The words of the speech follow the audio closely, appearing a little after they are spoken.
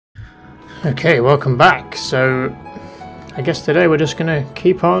Okay, welcome back. So, I guess today we're just gonna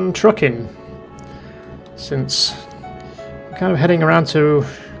keep on trucking, since we're kind of heading around to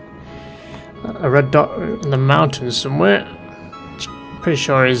a red dot in the mountains somewhere. Pretty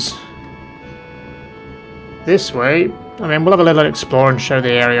sure is this way. I mean, we'll have a little explore and show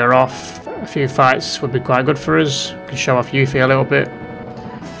the area off. A few fights would be quite good for us. We can show off Yuffie a little bit.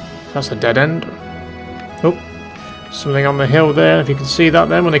 That's a dead end. Oh. Something on the hill there, if you can see that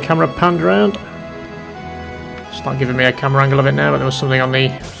then when the camera panned around. It's not giving me a camera angle of it now, but there was something on the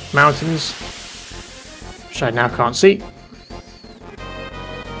mountains, which I now can't see.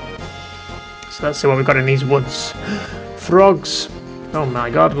 So let's see what we've got in these woods. Frogs! Oh my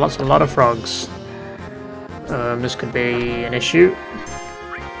god, a lot of frogs. This could be an issue.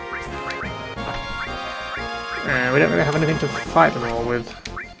 We don't really have anything to fight them all with.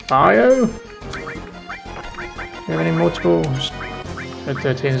 Bio? Do you have any multiple? Red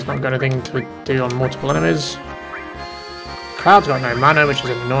 13's not got anything to do on multiple enemies. Cloud's got no mana, which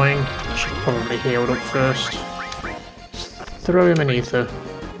is annoying. I should probably healed up first. Just throw him in ether.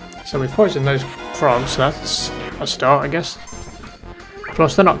 So we've poisoned those frogs, so that's a start, I guess.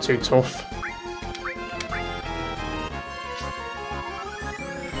 Plus, they're not too tough.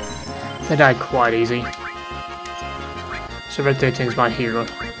 They die quite easy. So Red 13's my hero.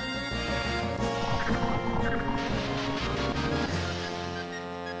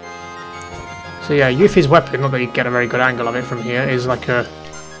 So yeah, Yuffie's weapon, not that you get a very good angle of it from here, is like a...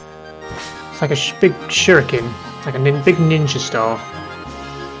 It's like a big shuriken, like a big ninja star.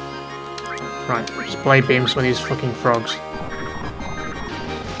 Right, just blade beam some of these fucking frogs.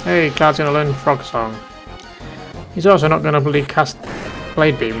 Hey, Cloud's gonna learn frog song. He's also not gonna bloody cast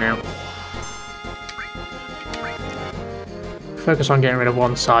blade beam now. Focus on getting rid of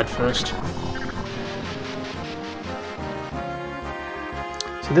one side first.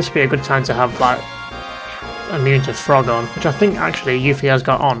 So this would be a good time to have like immune to frog on, which I think actually Yuffie has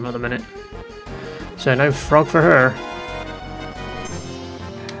got on at the minute. So no frog for her.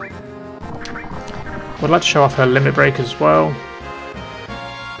 Would like to show off her limit break as well.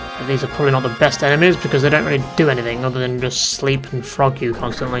 But these are probably not the best enemies because they don't really do anything other than just sleep and frog you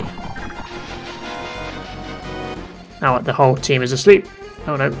constantly. Now the whole team is asleep.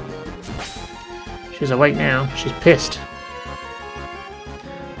 Oh no. She's awake now. She's pissed.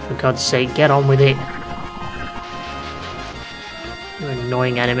 For God's sake, get on with it. You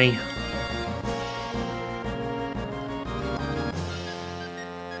annoying enemy.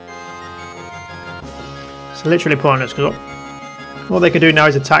 It's literally pointless because all they can do now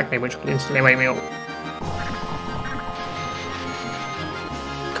is attack me, which will instantly wake me up.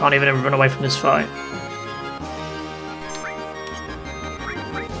 Can't even run away from this fight.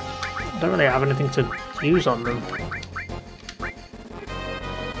 I don't really have anything to use on them.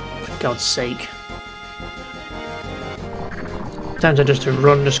 For God's sake. Tempted just to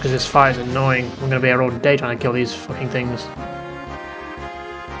run just because this fight is annoying. I'm going to be here all day trying to kill these fucking things.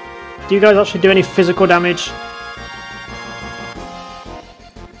 Do you guys actually do any physical damage?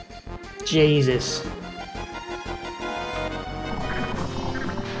 Jesus.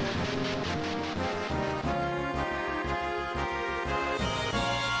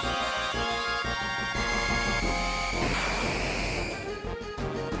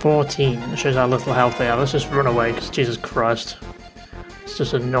 That shows how little health they have. Let's just run away because Jesus Christ. It's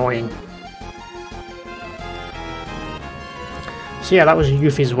just annoying. So yeah, that was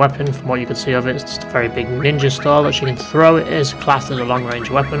Yuffie's weapon from what you could see of it. It's just a very big ninja star that she can throw. It is classed as a long range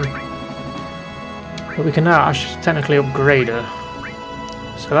weapon. But we can now actually technically upgrade her.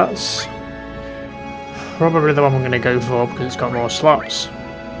 So that's probably the one we're going to go for because it's got more slots.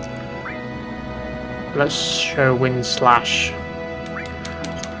 Let's show Wind Slash.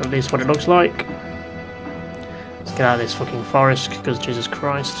 At least what it looks like. Let's get out of this fucking forest because Jesus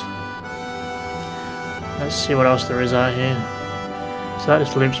Christ. Let's see what else there is out here. So that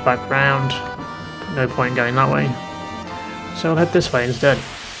just loops back round. No point going that way. So we'll head this way instead.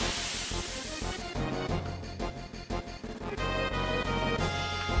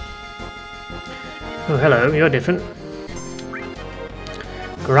 Oh hello, you're different.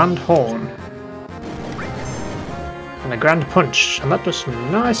 Grand Horn. And a Grand Punch, and that does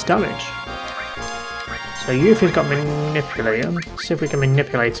some nice damage. So Yuffie's got Manipulator. Let's see if we can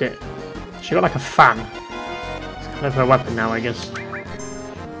manipulate it. She got like a fan. It's kind of her weapon now, I guess.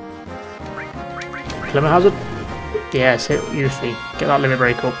 Glimmer Hazard? Yes, hit Yuffie. Get that limit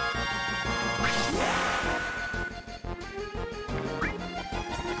break up.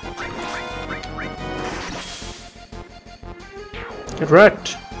 Get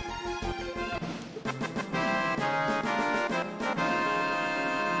wrecked.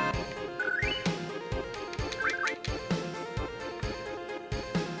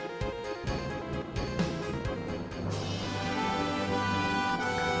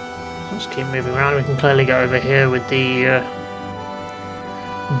 Let's keep moving around. We can clearly go over here with the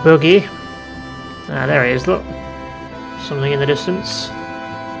buggy. Ah, there he is, look. Something in the distance.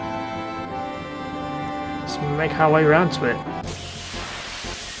 Let's make our way around to it.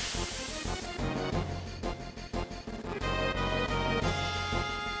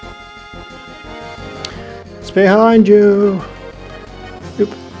 It's behind you! Oop.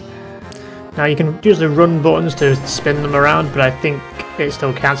 Now you can use the run buttons to spin them around, but I think it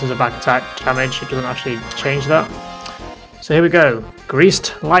still counts as a back attack damage. It doesn't actually change that. So here we go.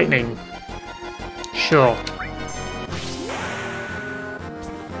 Greased lightning. Sure.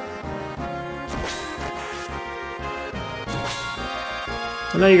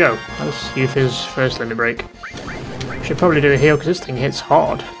 And there you go. That's Yuffie's first limit break. Should probably do a heal because this thing hits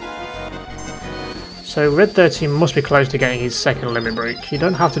hard. So Red 13 must be close to getting his second limit break. You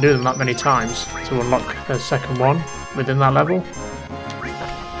don't have to do them that many times to unlock the second one within that level.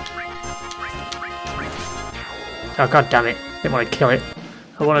 Oh god damn it. Didn't want to kill it.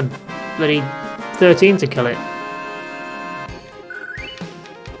 I wanted bloody 13 to kill it.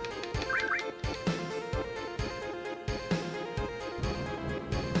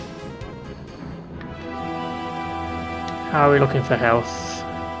 How are we looking for health?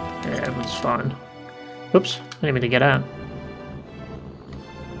 Yeah, everyone's fine. Oops, I didn't mean to get out.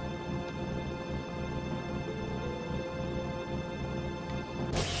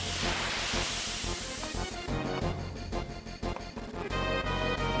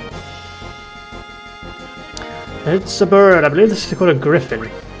 It's a bird. I believe this is called a griffin.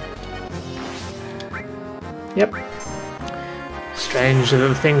 Yep. Strange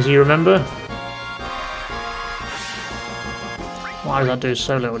little things you remember. Why does that do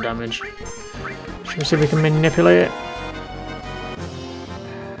so little damage? Should we see if we can manipulate it?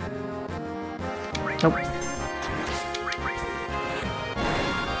 Nope.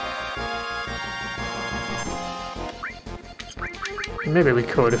 Maybe we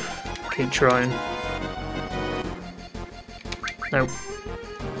could keep trying. Nope.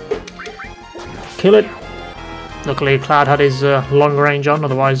 Kill it! Luckily Cloud had his long range on,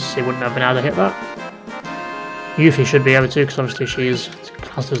 otherwise he wouldn't have been able to hit that. Yuffie should be able to, because obviously she has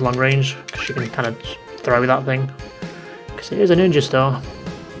this long range, because she can kind of throw that thing. Because it is a ninja star.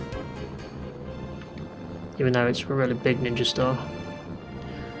 Even though it's a really big ninja star.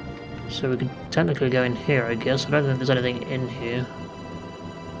 So we could technically go in here, I guess. I don't think there's anything in here.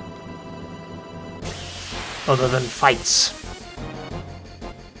 Other than fights.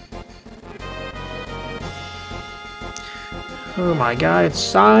 Oh my god, it's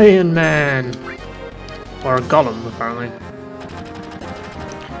Cyan Man! Or a golem, apparently.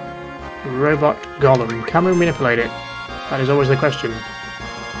 Robot golem. Can we manipulate it? That is always the question.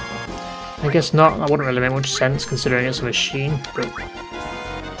 I guess not. That wouldn't really make much sense considering it's a machine, but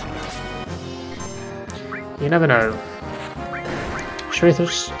you never know. Should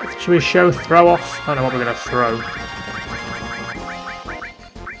we show throw off? I don't know what we're going to throw.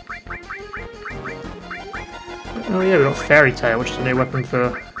 Oh yeah, we've got Fairy Tail, which is a new weapon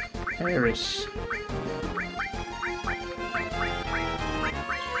for Aeris.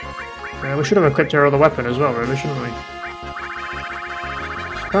 We should have equipped her other weapon as well, really, shouldn't we?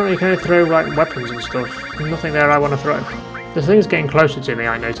 Apparently you can only throw like weapons and stuff. There's nothing there I want to throw. This thing's getting closer to me,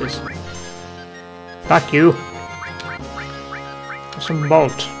 I notice. Back you! Some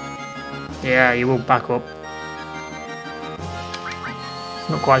bolt. Yeah, you will back up.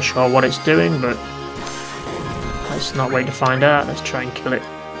 Not quite sure what it's doing, but let's not wait to find out. Let's try and kill it.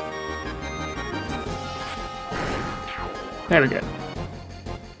 There we go.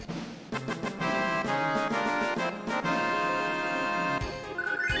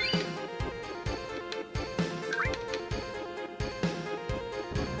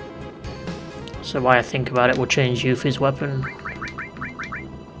 So while I think about it, we'll change Yuffie's weapon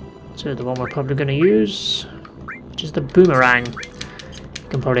to the one we're probably going to use, which is the boomerang. You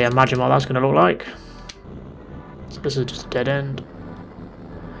can probably imagine what that's going to look like. So this is just a dead end.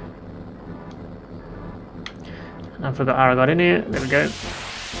 And I forgot how I got in here. There we go.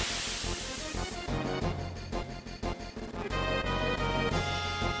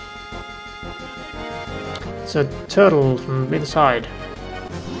 It's a turtle from either side.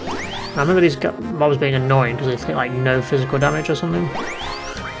 I remember these mobs being annoying because they take like no physical damage or something. And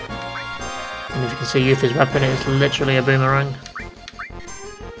if you can see Yuffie's weapon, it's literally a boomerang.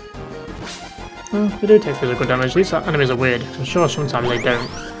 Well, they do take physical damage. These enemies are weird. I'm sure sometimes they don't.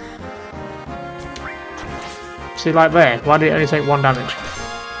 See, like there, why did it only take 1 damage?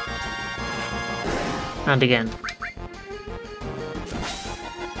 And again.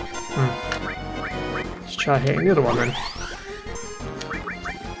 Let's try hitting the other one then.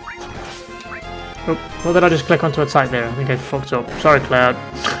 Oh, what did I just click on to attack there? I think I fucked up. Sorry, Cloud.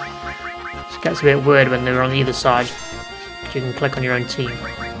 It gets a bit weird when they're on either side. You can click on your own team.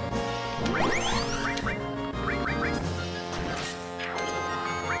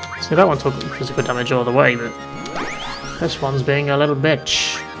 So that one took physical damage all the way, but this one's being a little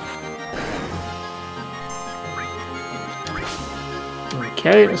bitch.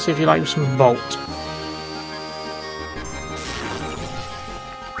 Okay, let's see if you like some Bolt.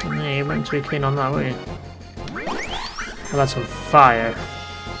 Yeah, you weren't too keen on that, were you? How about some Fire?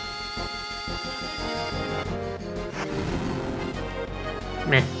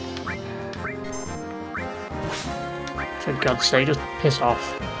 Meh. For God's sake, just piss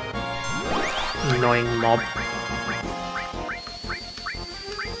off. Annoying mob.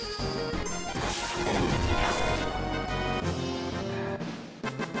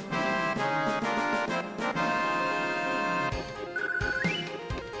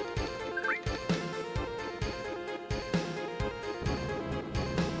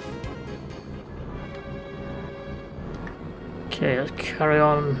 Okay, let's carry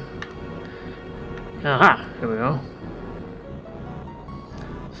on. Aha, here we go.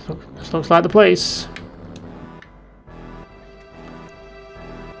 This looks like the place.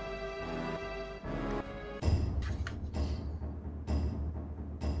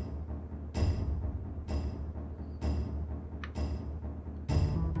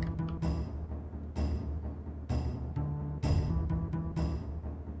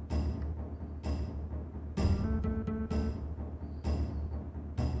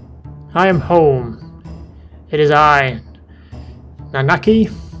 I am home. It is I, Nanaki.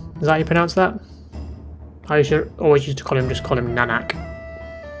 Is that how you pronounce that? I always used to call him Nanak.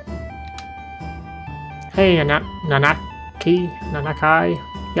 Hey, Nanakai.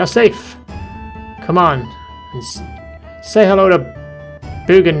 You're safe. Come on and say hello to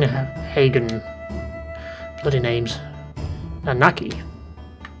Bugenhagen. Bloody names. Nanaki.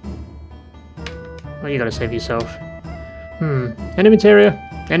 Well, you gotta save yourself. Any materia?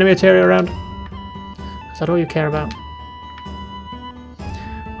 Any materia around? Is that all you care about?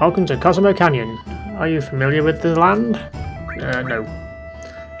 Welcome to Cosmo Canyon. Are you familiar with the land? No.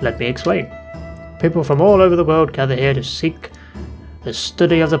 Let me explain. People from all over the world gather here to seek the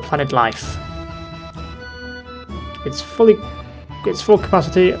study of the planet life. It's full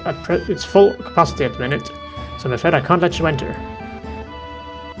capacity at the minute, so I'm afraid I can't let you enter.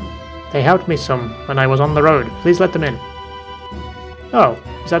 They helped me some when I was on the road. Please let them in. Oh,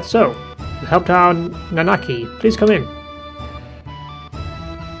 is that so? You helped our Nanaki. Please come in.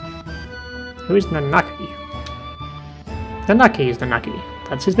 Who is Nanaki? Nanaki is Nanaki.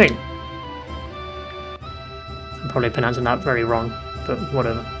 That's his name. I'm probably pronouncing that very wrong, but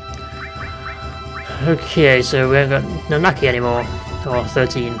whatever. Okay, so we haven't got Nanaki anymore. Or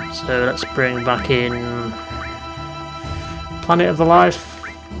 13. So let's bring back in Planet of the Life.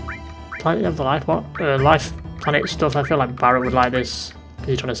 Planet of the Life, what? Life Planet stuff. I feel like Barrett would like this, because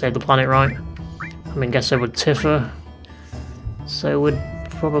he's trying to save the planet, right? I mean, guess so would Tifa. So would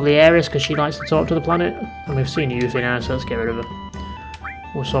probably Ares, because she likes to talk to the planet. And we've seen Yuffie now, so let's get rid of her.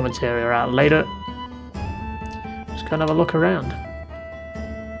 We'll sort materia out later. Just go and have a look around.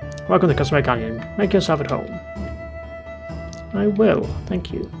 Welcome to Cosmo Canyon. Make yourself at home. I will,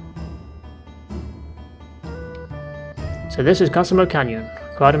 thank you. So this is Cosmo Canyon,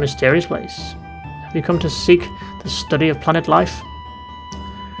 quite a mysterious place. Have you come to seek the study of planet life?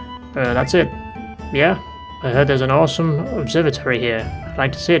 That's it. Yeah? I heard there's an awesome observatory here. I'd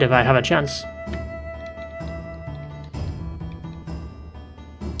like to see it if I have a chance.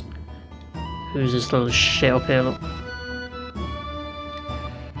 Who's this little shit up here? Look.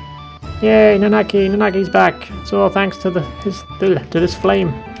 Yay, Nanaki! Nanaki's back! It's all thanks to this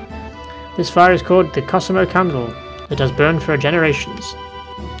flame. This fire is called the Cosmo Candle. It has burned for generations.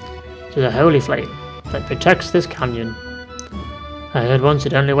 It is a holy flame that protects this canyon. I heard once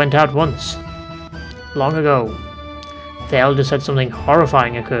it only went out once. Long ago. The elder said something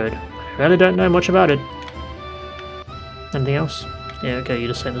horrifying occurred. I really don't know much about it. Anything else? Yeah, okay, you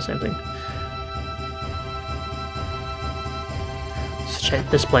just said the same thing. Let's check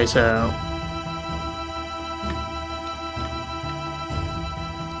this place out.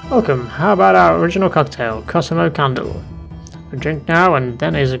 Welcome. How about our original cocktail, Cosmo Candle? A drink now and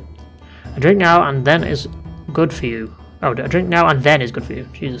then is good for you. Oh, a drink now and then is good for you.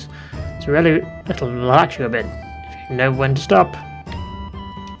 Jesus. It's really, it'll relax you a bit, if you know when to stop.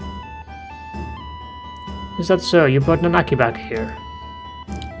 Is that so? You brought Nanaki back here?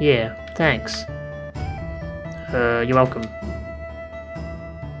 Yeah, thanks. You're welcome.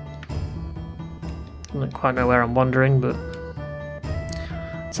 I don't quite know where I'm wandering, but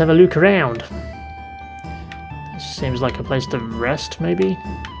let's have a look around. Seems like a place to rest, maybe?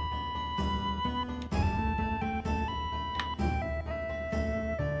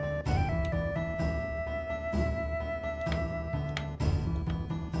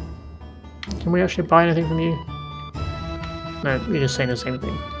 Can we actually buy anything from you? No, you're just saying the same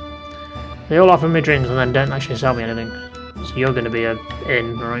thing. They all offer me drinks and then don't actually sell me anything. So you're going to be an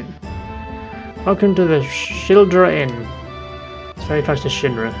inn, right? Welcome to the Shildra Inn. It's very close to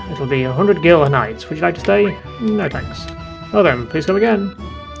Shinra. It'll be 100 gil a night. Would you like to stay? No thanks. Well then, please come again.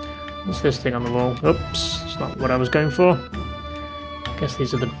 What's this thing on the wall? Oops, it's not what I was going for. Guess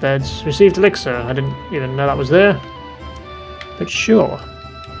these are the beds. Received elixir. I didn't even know that was there. But sure.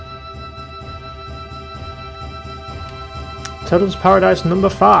 Turtle's Paradise number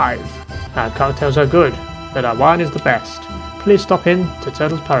 5. Our cocktails are good, but our wine is the best. Please stop in to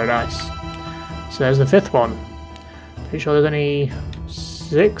Turtle's Paradise. So there's the 5th one. Pretty sure there's only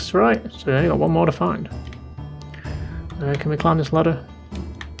 6, right? So we only got one more to find. Can we climb this ladder?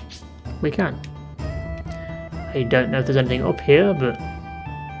 We can. I don't know if there's anything up here, but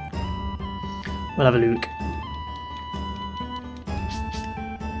we'll have a look.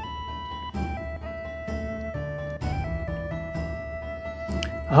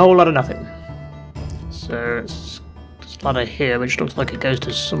 A whole lot of nothing. So it's this ladder here, which looks like it goes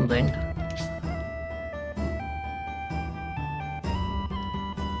to something.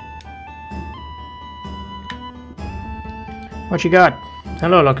 What you got?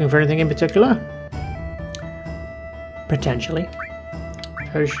 Hello, looking for anything in particular? Potentially.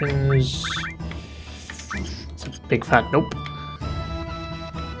 Potions. It's a big fat nope.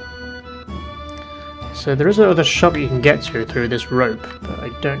 So there is another shop you can get to through this rope, but I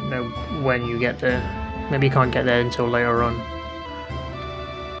don't know when you get there. Maybe you can't get there until later on.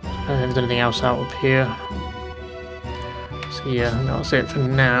 I don't think there's anything else out up here. So yeah, that's it for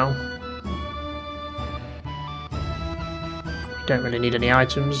now. We don't really need any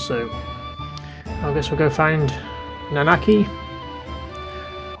items, so I guess we'll go find Nanaki,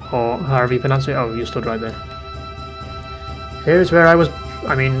 or however you pronounce it. Oh, you stood right there. Here's where I was.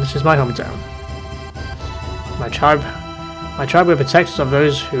 I mean, this is my hometown. My tribe were protectors of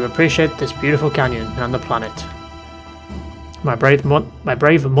those who appreciate this beautiful canyon and the planet. My brave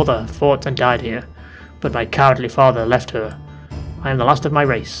mother fought and died here, but my cowardly father left her. I am the last of my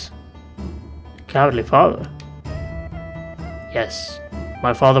race. Cowardly father? Yes,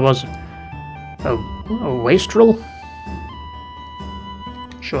 my father was a wastrel?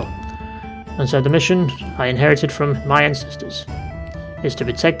 Sure. And so the mission I inherited from my ancestors is to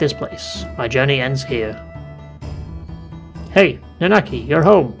protect this place. My journey ends here. Hey, Nanaki, you're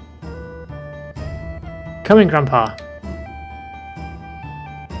home. Come in, Grandpa.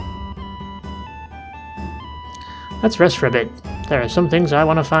 Let's rest for a bit. There are some things I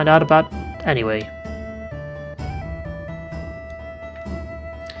want to find out about anyway.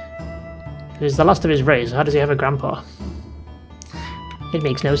 He's the last of his race. How does he have a grandpa? It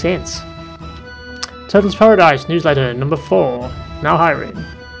makes no sense. Turtle's Paradise newsletter number 4. Now hiring.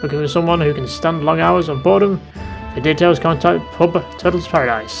 Looking for someone who can stand long hours of boredom. For details, contact Pub Turtle's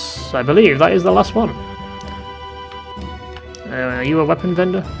Paradise. I believe that is the last one. Are you a weapon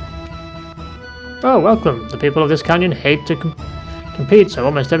vendor? Oh, welcome. The people of this canyon hate to compete, so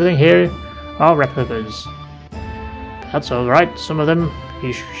almost everything here are replicas. That's alright. Some of them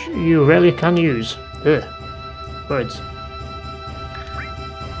you really can use. Ugh. Words.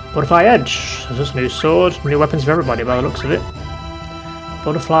 Butterfly Edge. There's this new sword. New weapons for everybody by the looks of it.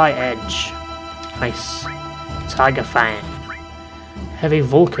 Butterfly Edge. Nice. Tiger Fang. Heavy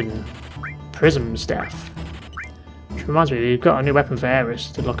Vulcan. Prism Staff. Which reminds me, we've got a new weapon for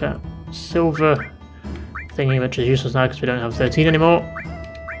Ares to look at. Silver thingy, which is useless now because we don't have 13 anymore.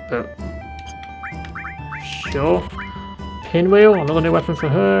 But sure. Pinwheel, another new weapon for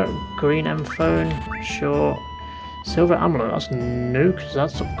her. Green M phone, sure. Silver amulet, that's new because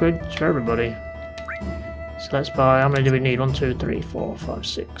that's upgrade for everybody. So let's buy, how many do we need? 1, 2, 3, 4, 5,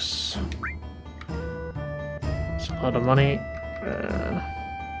 6. That's a lot of money.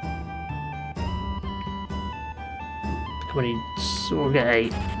 We'll get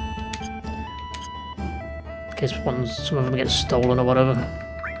 8. In case some of them get stolen or whatever.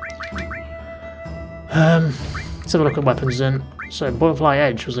 Let's have a look at weapons then. So Butterfly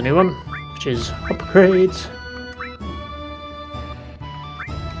Edge was the new one, which is upgrades.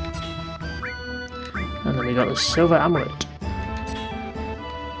 And then we got the Silver Amulet.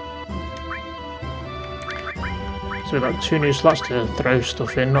 So we've got 2 new slots to throw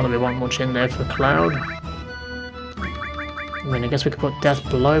stuff in, not that we want much in there for Cloud. I mean, I guess we could put Death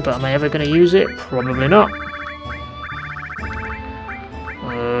Blow, but am I ever going to use it? Probably not.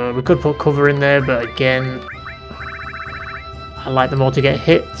 We could put cover in there, but again, I like them all to get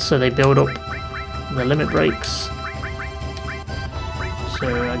hit, so they build up the limit breaks.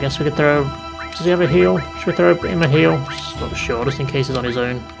 So I guess we could throw... Does he have a heal? Should we throw him a heal? Just not sure, just in case he's on his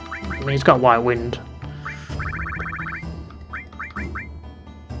own. I mean, he's got White Wind.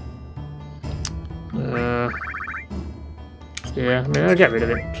 Yeah, I mean, I'll get rid of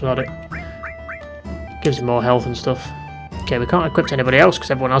it. It's not it. Gives him more health and stuff. Okay, we can't equip to anybody else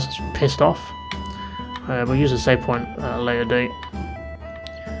because everyone else is pissed off. We'll use the save point at a later date.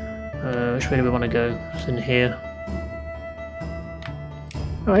 Which way do we want to go? It's in here.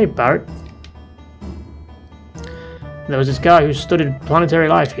 Oh, hey, Barrett. There was this guy who studied planetary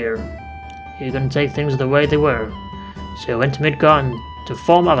life here. He was going to take things the way they were. So he went to Midgard to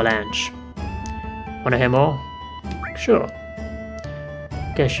form Avalanche. Want to hear more? Sure.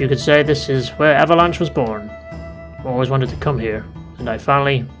 Guess you could say this is where Avalanche was born. Always wanted to come here, and I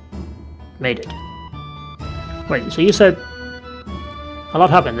finally made it. Wait, so you said a lot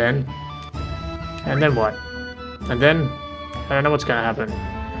happened then? And then what? And then I don't know what's gonna happen.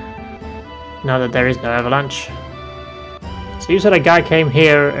 Now that there is no Avalanche. So you said a guy came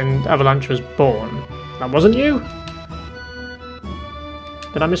here and Avalanche was born. That wasn't you?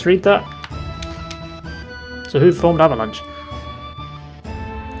 Did I misread that? So who formed Avalanche?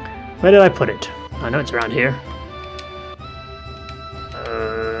 Where did I put it? I know it's around here.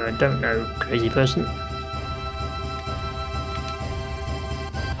 I don't know, crazy person.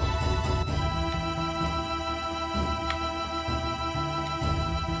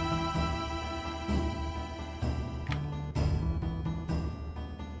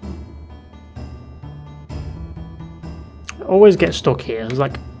 I always get stuck here. It's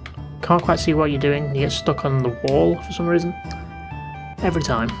like, can't quite see what you're doing. You get stuck on the wall for some reason. Every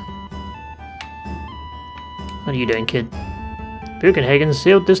time. What are you doing, kid? Buchenhagen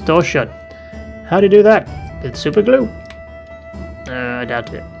sealed this door shut. How'd he do that? With super glue? I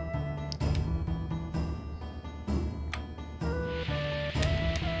doubt it.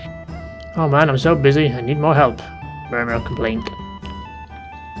 Oh man, I'm so busy. I need more help. Murmur complained.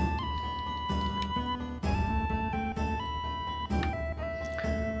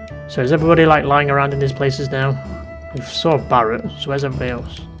 So is everybody like lying around in these places now? We saw Barrett, so where's everybody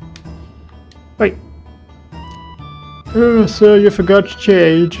else? Wait. Oh, sir, you forgot to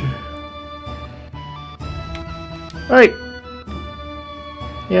change. Hey!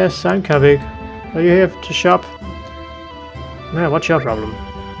 Yes, I'm coming. Are you here to shop? No, what's your problem?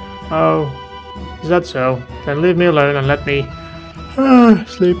 Oh, is that so? Then leave me alone and let me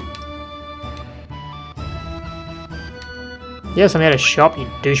sleep. Yes, I'm here to shop, you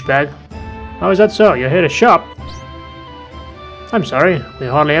douchebag. Oh, is that so? You're here to shop? I'm sorry, we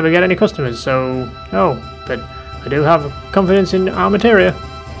hardly ever get any customers, so... Oh, but I do have confidence in our materia.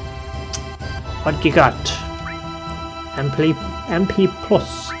 What you got? MP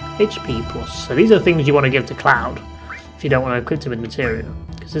plus, HP plus. So these are things you want to give to Cloud if you don't want to equip him with materia,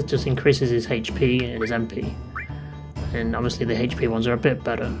 because this just increases his HP and his MP. And obviously the HP ones are a bit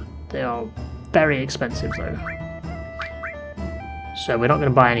better. They are very expensive though. So we're not going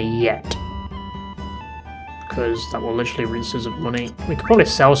to buy any yet, because that will literally rinse us of money. We could probably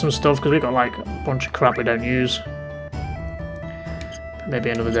sell some stuff because we've got like a bunch of crap we don't use. But maybe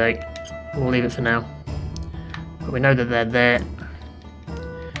another day. We'll leave it for now. But we know that they're there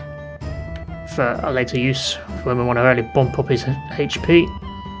for a later use, for when we want to really bump up his HP.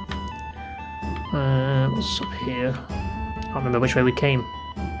 What's up here? I can't remember which way we came.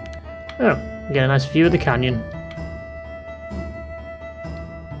 Oh, we get a nice view of the canyon.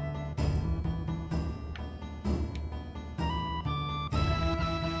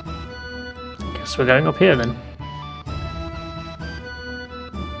 Guess we're going up here then.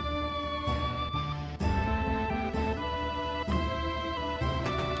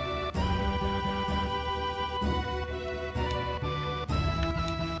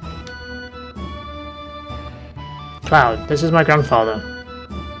 Cloud, this is my grandfather,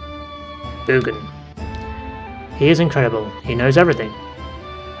 Bugan. He is incredible. He knows everything.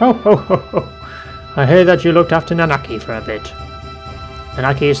 Ho ho ho ho! I hear that you looked after Nanaki for a bit.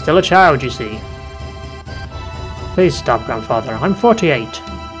 Nanaki is still a child, you see. Please stop, grandfather. I'm 48.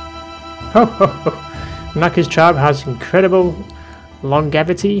 Ho ho ho! Nanaki's tribe has incredible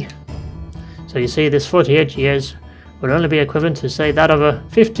longevity. So you see, this 48 years would only be equivalent to, say, that of a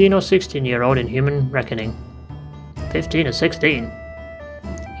 15 or 16-year-old in human reckoning. 15 or 16.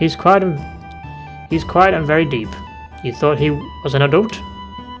 He's quiet and very deep. You thought he was an adult?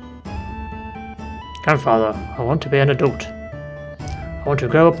 Grandfather, I want to be an adult. I want to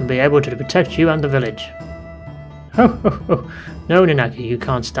grow up and be able to protect you and the village. Ho ho ho! No, Nanaki, you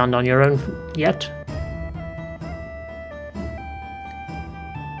can't stand on your own yet.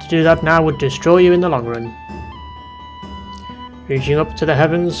 do that now would destroy you in the long run. Reaching up to the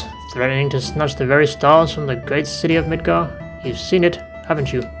heavens, threatening to snatch the very stars from the great city of Midgar. You've seen it,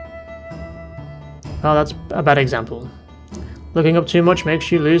 haven't you? Well, that's a bad example. Looking up too much makes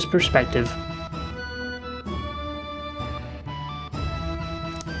you lose perspective.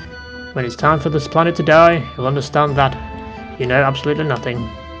 When it's time for this planet to die, you'll understand that you know absolutely nothing.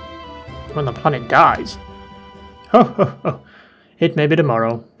 When the planet dies? Ho ho ho! It may be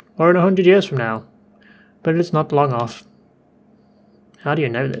tomorrow, or in 100 years from now, but it's not long off. How do you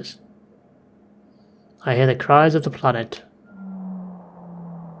know this? I hear the cries of the planet.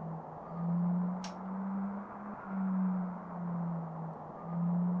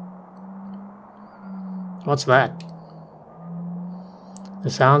 What's that? The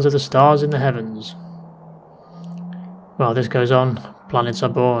sounds of the stars in the heavens. While this goes on, planets are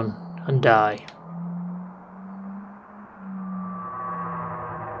born and die.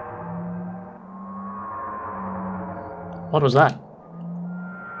 What was that?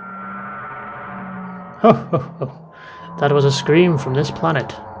 Ho ho ho! That was a scream from this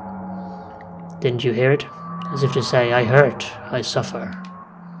planet. Didn't you hear it? As if to say, I hurt, I suffer.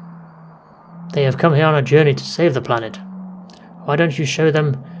 They have come here on a journey to save the planet. Why don't you show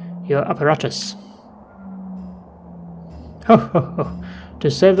them your apparatus? Ho ho ho! To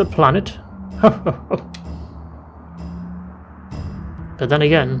save the planet? Ho ho ho! But then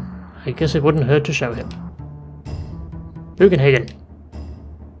again, I guess it wouldn't hurt to show him. Bugenhagen.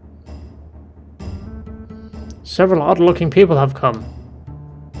 Several odd-looking people have come.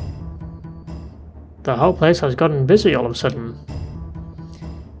 The whole place has gotten busy all of a sudden.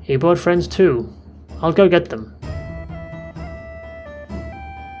 He brought friends too. I'll go get them.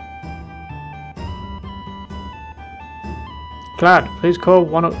 Glad, please call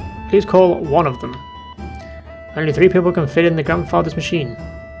one of them. Only 3 people can fit in the grandfather's machine.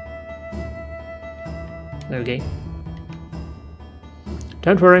 Okay.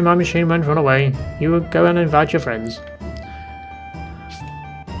 Don't worry, my machine won't run away. You will go and invite your friends.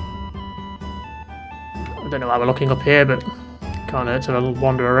 I don't know why we're looking up here, but can't hurt to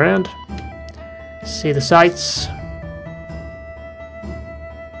wander around. See the sights.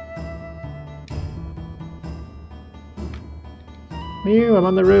 Mew, I'm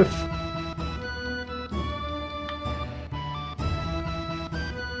on the roof.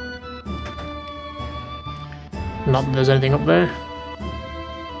 Not that there's anything up there.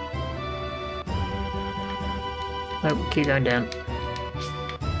 Oh, keep going down.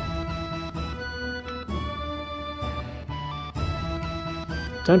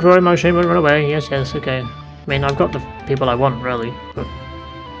 Don't worry, my machine won't run away. Yes, yes, okay. I mean, I've got the people I want, really. But...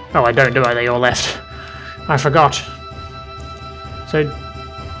 oh, I don't, do I? They all left. I forgot. So...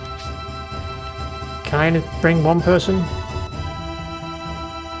 can I bring one person?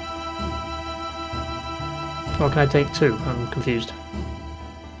 Or can I take 2? I'm confused.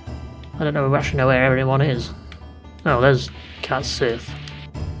 I don't know, actually know where everyone is. Oh, there's Cat Sith.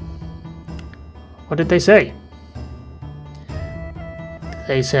 What did they say?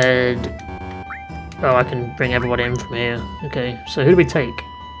 They said... oh, I can bring everybody in from here. Okay, so who do we take?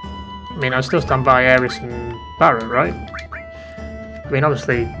 I mean, I still stand by Ares and Barrett, right? I mean,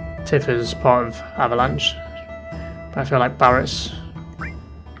 obviously, Tifa's part of Avalanche. But I feel like Barrett's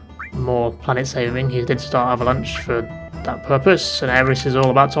more planet-saving. He did start Avalanche for that purpose. And Ares is all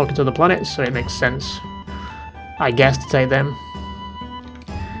about talking to the planets, so it makes sense, I guess, to take them.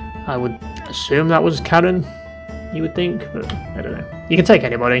 I would assume that was Karen, you would think, but I don't know. You can take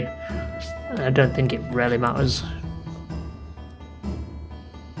anybody. I don't think it really matters.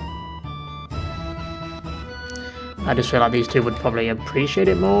 I just feel like these 2 would probably appreciate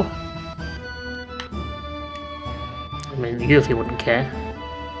it more. I mean, Yuffie wouldn't care.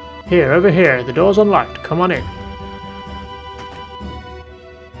 Here, over here, the door's unlocked, come on in.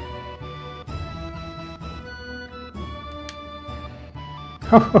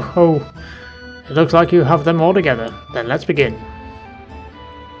 Ho ho ho! It looks like you have them all together. Then let's begin.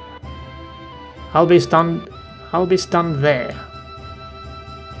 I'll be stand there.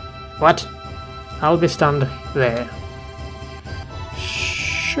 What? I'll be stand there.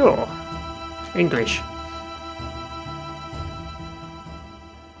 Sure. English.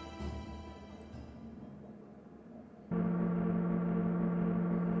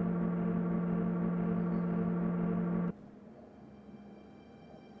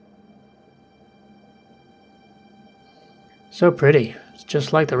 So pretty. It's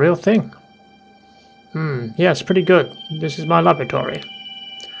just like the real thing. Yes, pretty good. This is my laboratory.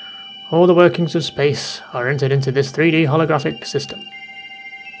 All the workings of space are entered into this 3D holographic system.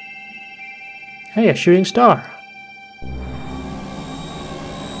 Hey, a shooting star.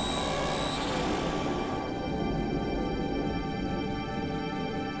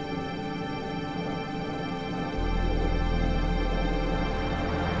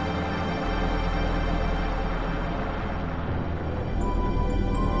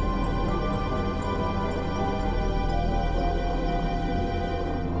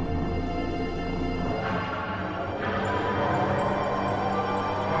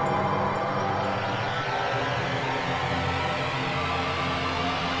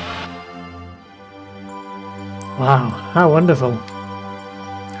 Wow, how wonderful.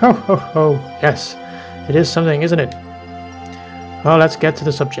 Ho ho ho, yes, it is something, isn't it? Well, let's get to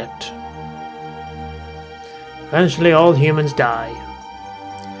the subject. Eventually all humans die.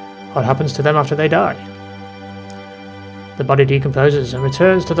 What happens to them after they die? The body decomposes and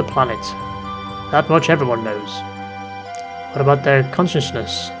returns to the planet. That much everyone knows. What about their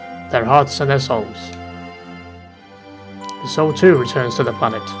consciousness, their hearts and their souls? The soul too returns to the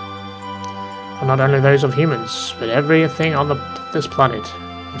planet. And not only those of humans, but everything on this planet.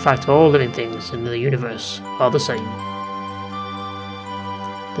 In fact, all living things in the universe are the same.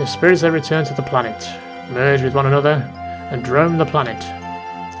 The spirits that return to the planet merge with one another and roam the planet.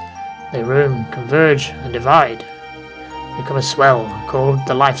 They roam, converge, and divide, become a swell called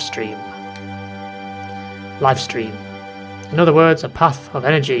the life stream. Life stream. In other words, a path of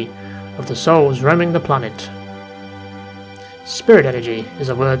energy of the souls roaming the planet. Spirit energy is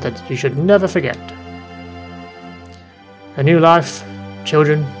a word that you should never forget. A new life,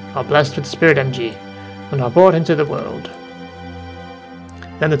 children are blessed with spirit energy and are brought into the world.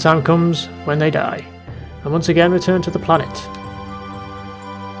 Then the time comes when they die, and once again return to the planet.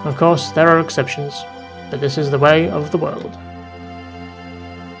 Of course, there are exceptions, but this is the way of the world.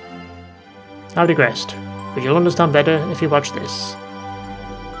 I've digressed, but you'll understand better if you watch this.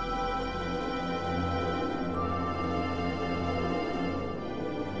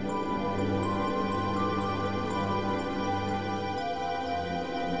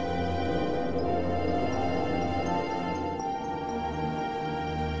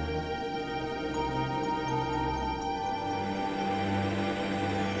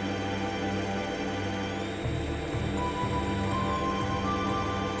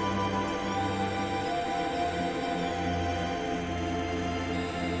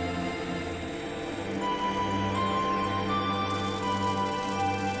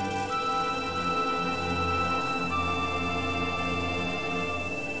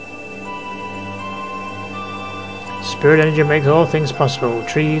 Spirit energy makes all things possible,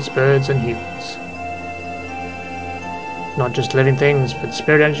 trees, birds, and humans. Not just living things, but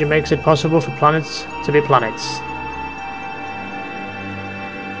spirit energy makes it possible for planets to be planets.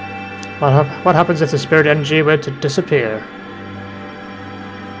 What happens if the spirit energy were to disappear?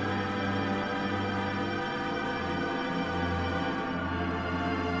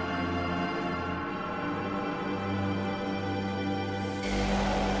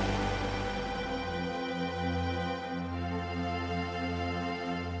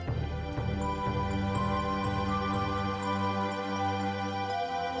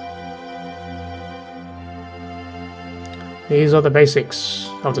 These are the basics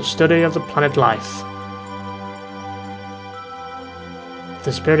of the study of the planet life. If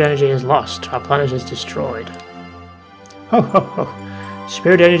the spirit energy is lost, our planet is destroyed. Ho ho ho!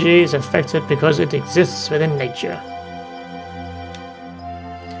 Spirit energy is affected because it exists within nature.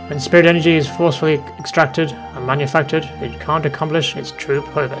 When spirit energy is forcefully extracted and manufactured, it can't accomplish its true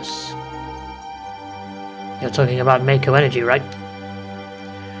purpose. You're talking about Mako energy, right?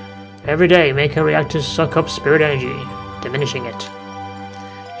 Every day, Mako reactors suck up spirit energy, diminishing it.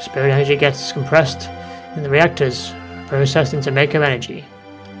 Spirit energy gets compressed in the reactors, processed into Mako energy.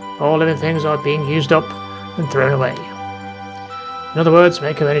 All living things are being used up and thrown away. In other words,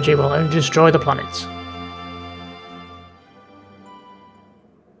 Mako energy will only destroy the planet.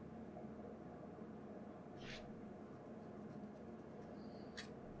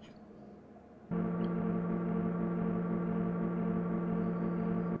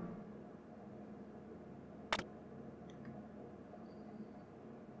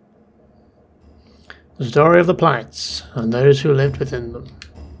 The story of the planets and those who lived within them.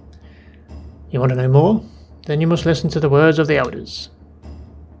 You want to know more? Then you must listen to the words of the elders.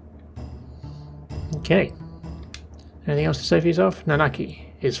 Okay. Anything else to say for yourself? Nanaki.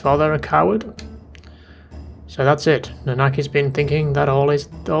 Is father a coward? So that's it. Nanaki's been thinking that all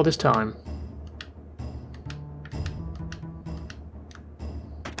this time.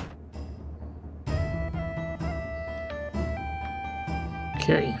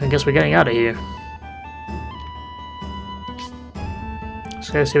 Okay, I guess we're getting out of here. Let's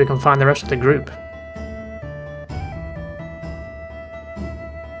go see if we can find the rest of the group.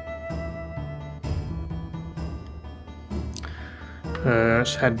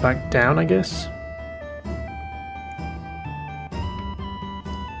 Let's head back down, I guess.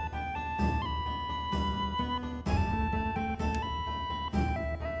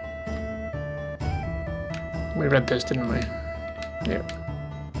 We read this, didn't we? Yeah.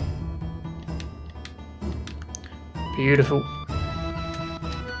 Beautiful.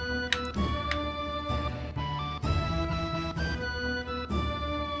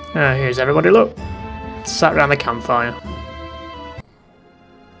 Here's everybody, look. sat around the campfire.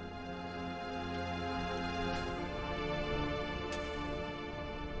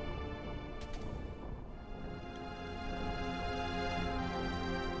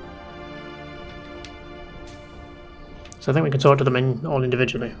 So I think we can talk to them all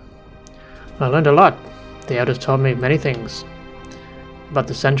individually. I learned a lot. The elders told me many things about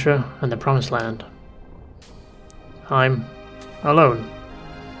the Centra and the Promised Land. I'm alone.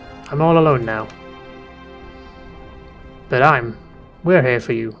 I'm all alone now. But we're here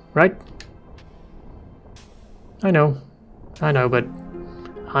for you, right? I know, but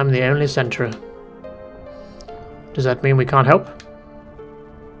I'm the only Centra. Does that mean we can't help?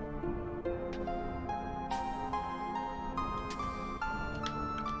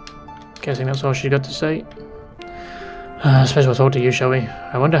 Guessing that's all she got to say. I suppose we'll talk to you, shall we?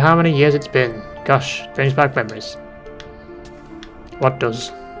 I wonder how many years it's been. Gosh, brings back memories. What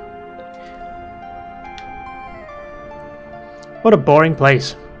does? What a boring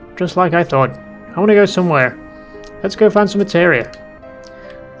place. Just like I thought. I want to go somewhere. Let's go find some materia.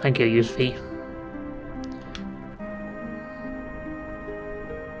 Thank you, Yusufi.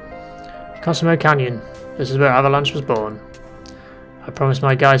 Cosmo Canyon. This is where Avalanche was born. I promised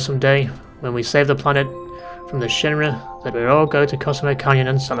my guys someday, when we save the planet from the Shinra, that we'd all go to Cosmo Canyon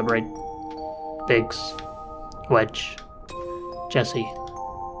and celebrate. Biggs. Wedge. Jesse.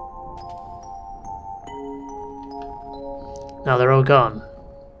 Now they're all gone.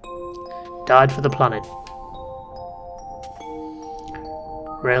 Died for the planet.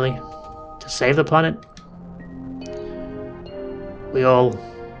 Really? To save the planet? We all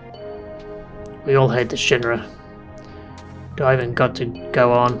hate the Shinra. Do I even got to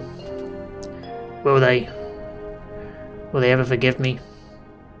go on? Will they ever forgive me?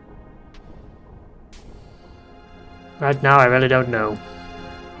 Right now I really don't know.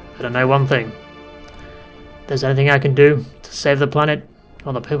 But I know one thing. If there's anything I can do to save the planet,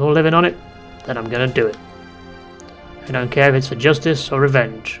 or the people living on it, then I'm gonna do it. I don't care if it's for justice or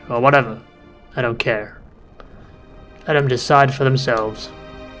revenge, or whatever. I don't care. Let them decide for themselves.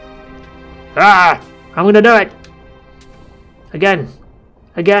 Ah! I'm gonna do it! Again!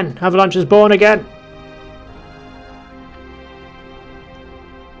 Again! Avalanche is born again!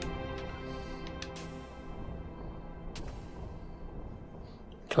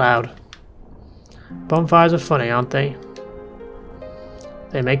 Cloud. Bonfires are funny, aren't they?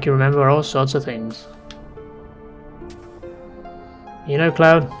 They make you remember all sorts of things. You know,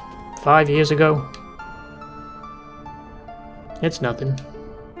 Cloud, 5 years ago... It's nothing.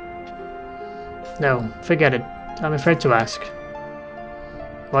 No, forget it. I'm afraid to ask.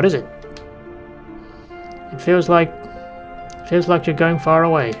 What is it? It feels like you're going far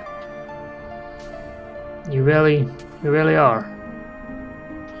away. You really are.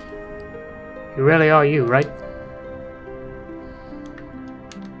 You really are you, right?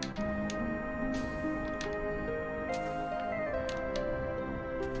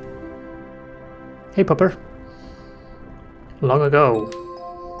 Hey, Pupper. Long ago,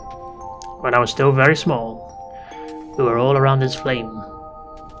 when I was still very small, we were all around this flame.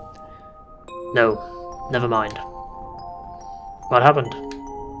 No, never mind. What happened?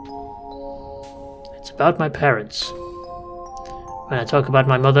 It's about my parents. When I talk about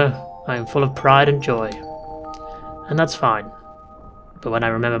my mother, I am full of pride and joy. And that's fine. But when I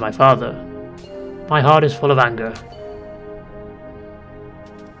remember my father, my heart is full of anger.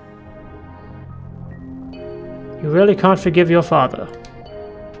 You really can't forgive your father?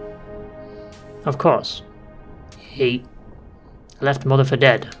 Of course. He left Mother for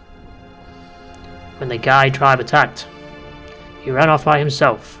dead. When the Gai tribe attacked, he ran off by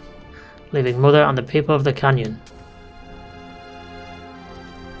himself, leaving Mother and the people of the canyon.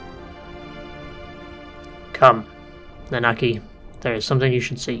 Come, Nanaki, there is something you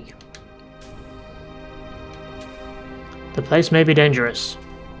should see. The place may be dangerous.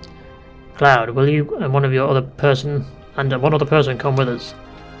 Cloud, will you and one other person come with us?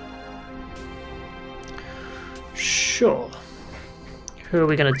 Sure. Who are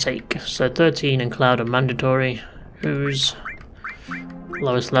we going to take? So 13 and Cloud are mandatory. Who's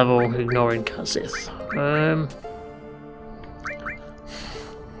lowest level, ignoring Kasith?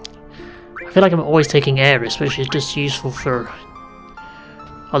 I feel like I'm always taking Aeris, which is just useful for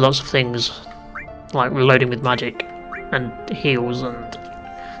lots of things, like reloading with magic, and heals, and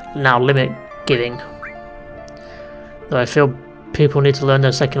now limit giving. Though I feel people need to learn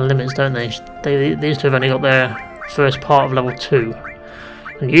their second limits, don't they? These two have only got their first part of level 2.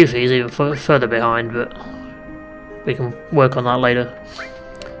 And Yuffie is even further behind, but we can work on that later.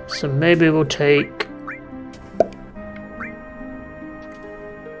 So maybe we'll take...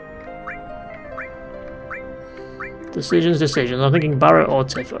 Decisions. I'm thinking Barrett or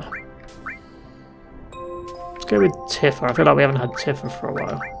Tifa. Let's go with Tifa. I feel like we haven't had Tifa for a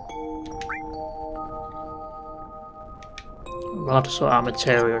while. We'll have to sort out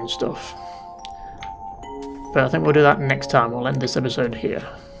materia and stuff. But I think we'll do that next time. We'll end this episode here.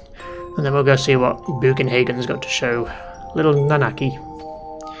 And then we'll go see what Bugenhagen's got to show little Nanaki.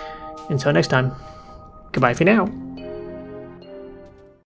 Until next time, goodbye for now.